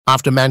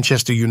After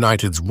Manchester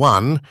United's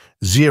 1-0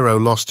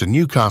 loss to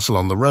Newcastle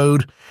on the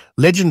road,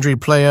 legendary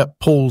player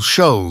Paul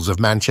Scholes of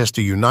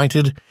Manchester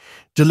United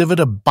delivered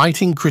a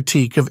biting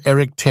critique of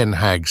Erik Ten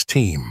Hag's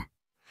team.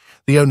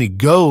 The only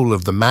goal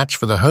of the match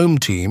for the home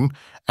team,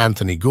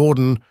 Anthony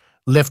Gordon,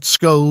 left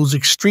Scholes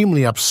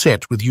extremely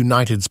upset with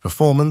United's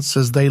performance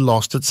as they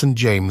lost at St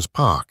James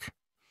Park.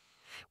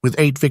 With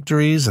 8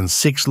 victories and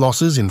 6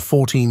 losses in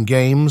 14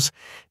 games,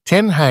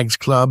 Ten Hag's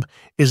club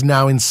is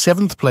now in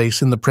 7th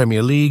place in the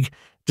Premier League,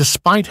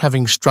 despite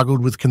having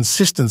struggled with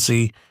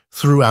consistency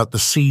throughout the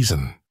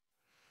season.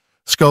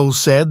 Scholes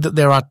said that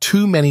there are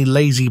too many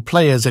lazy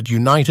players at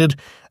United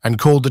and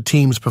called the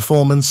team's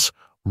performance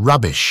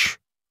rubbish,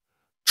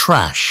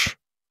 trash.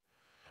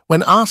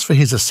 When asked for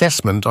his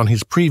assessment on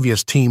his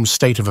previous team's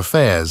state of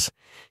affairs,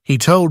 he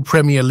told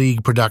Premier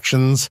League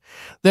Productions,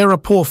 "They're a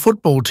poor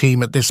football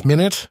team at this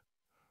minute.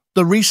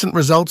 The recent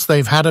results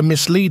they've had are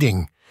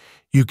misleading.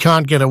 You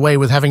can't get away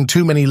with having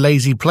too many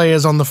lazy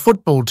players on the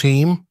football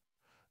team.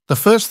 The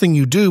first thing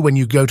you do when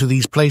you go to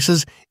these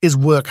places is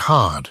work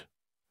hard."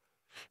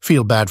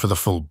 Feel bad for the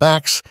full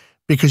backs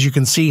because you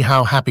can see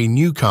how happy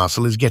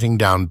Newcastle is getting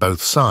down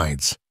both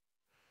sides.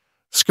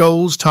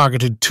 Scholes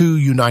targeted 2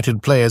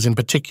 United players in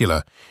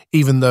particular,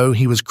 even though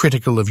he was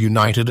critical of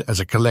United as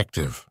a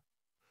collective.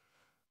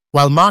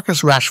 While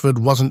Marcus Rashford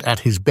wasn't at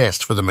his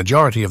best for the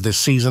majority of this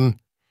season,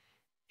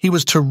 he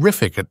was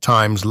terrific at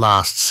times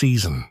last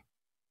season.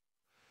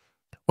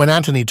 When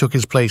Anthony took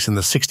his place in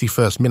the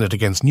 61st minute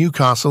against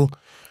Newcastle,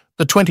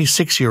 the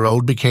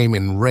 26-year-old became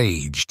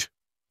enraged.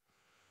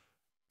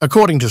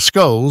 According to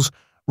Scholes,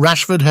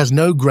 Rashford has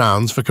no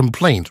grounds for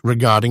complaint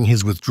regarding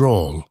his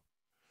withdrawal.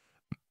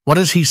 "What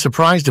is he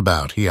surprised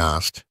about?" he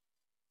asked.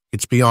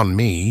 "It's beyond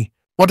me.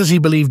 What does he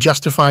believe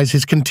justifies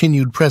his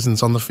continued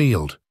presence on the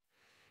field?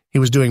 He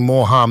was doing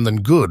more harm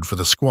than good for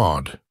the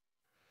squad."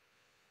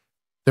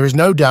 There is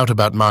no doubt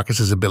about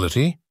Marcus's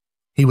ability.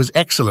 He was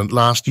excellent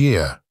last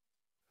year.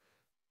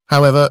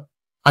 However,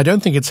 I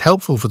don't think it's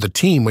helpful for the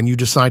team when you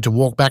decide to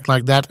walk back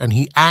like that and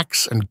he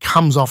acts and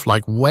comes off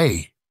like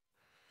whey.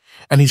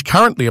 And he's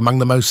currently among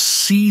the most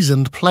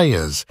seasoned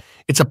players.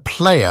 It's a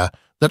player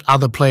that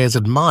other players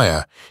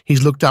admire.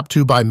 He's looked up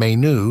to by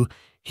Menu.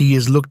 He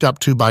is looked up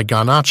to by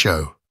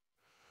Garnacho.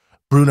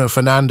 Bruno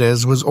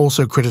Fernandes was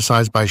also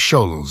criticized by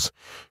Scholes,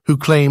 who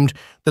claimed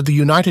that the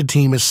United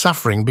team is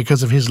suffering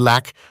because of his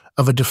lack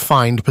of a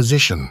defined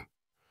position.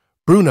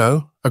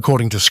 Bruno,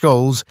 according to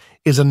Scholes,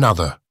 is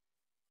another.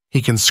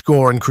 He can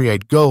score and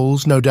create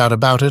goals, no doubt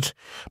about it,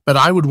 but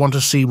I would want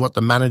to see what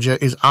the manager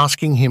is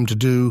asking him to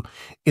do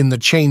in the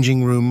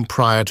changing room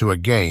prior to a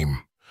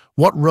game.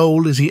 What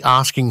role is he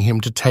asking him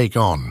to take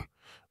on?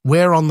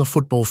 Where on the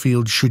football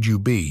field should you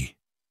be?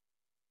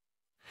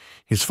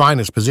 His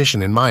finest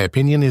position, in my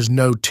opinion, is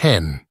no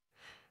 10,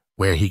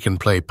 where he can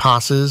play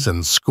passes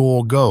and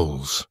score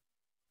goals.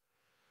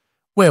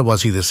 Where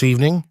was he this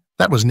evening?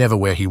 That was never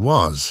where he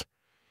was.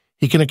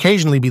 He can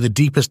occasionally be the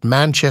deepest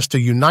Manchester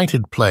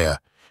United player,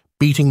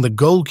 beating the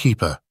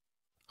goalkeeper.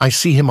 I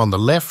see him on the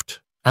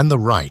left and the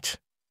right.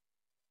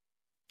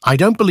 I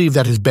don't believe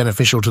that is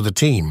beneficial to the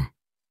team.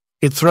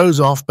 It throws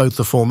off both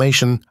the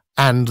formation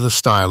and the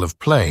style of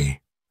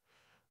play.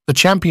 The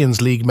Champions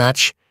League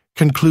match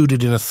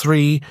concluded in a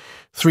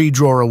 3-3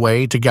 draw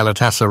away to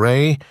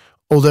Galatasaray,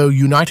 although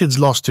United's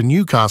loss to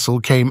Newcastle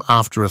came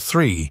after a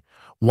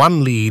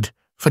 3-1 lead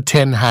for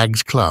Ten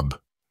Hag's club.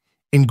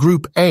 In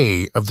Group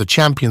A of the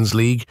Champions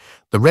League,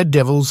 the Red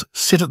Devils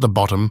sit at the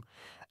bottom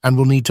and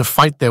will need to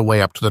fight their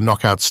way up to the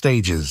knockout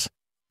stages.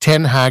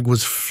 Ten Hag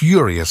was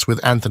furious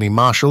with Anthony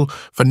Martial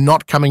for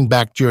not coming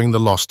back during the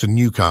loss to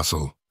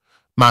Newcastle.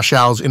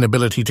 Martial's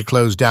inability to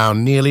close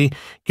down nearly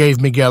gave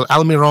Miguel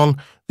Almiron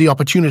the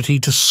opportunity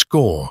to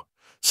score,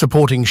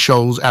 supporting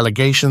Scholes'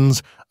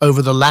 allegations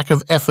over the lack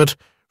of effort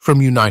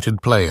from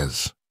United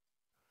players.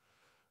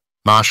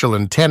 Martial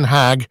and Ten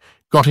Hag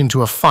got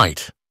into a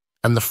fight,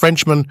 and the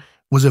Frenchman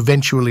was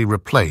eventually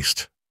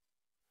replaced.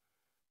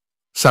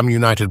 Some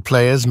United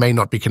players may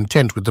not be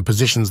content with the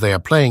positions they are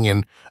playing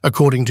in,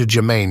 according to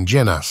Jermaine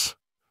Jenas.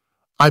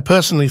 I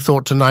personally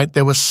thought tonight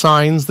there were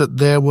signs that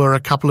there were a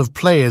couple of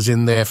players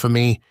in there for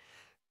me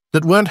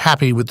that weren't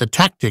happy with the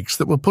tactics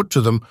that were put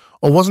to them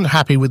or wasn't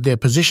happy with their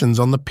positions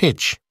on the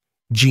pitch,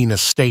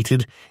 Jenas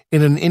stated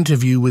in an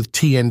interview with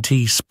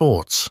TNT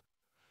Sports.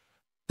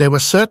 There were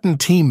certain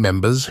team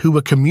members who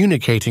were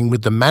communicating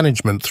with the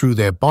management through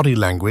their body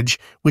language,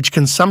 which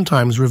can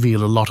sometimes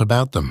reveal a lot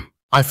about them.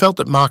 I felt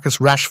that Marcus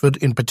Rashford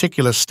in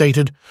particular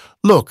stated,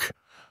 "Look,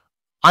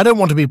 I don't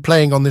want to be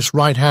playing on this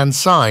right-hand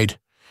side,"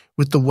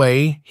 with the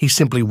way he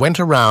simply went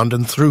around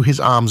and threw his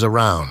arms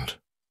around.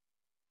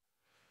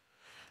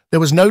 There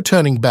was no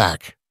turning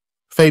back.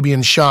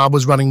 Fabian Schär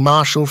was running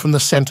Martial from the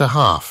centre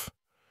half,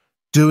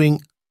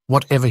 doing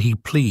whatever he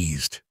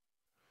pleased.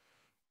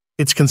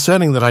 It's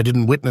concerning that I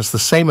didn't witness the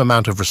same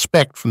amount of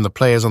respect from the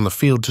players on the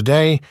field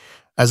today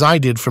as I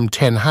did from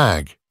Ten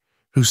Hag,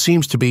 who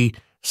seems to be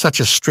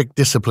such a strict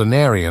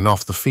disciplinarian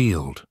off the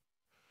field.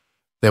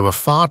 There were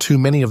far too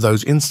many of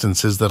those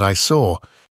instances that I saw,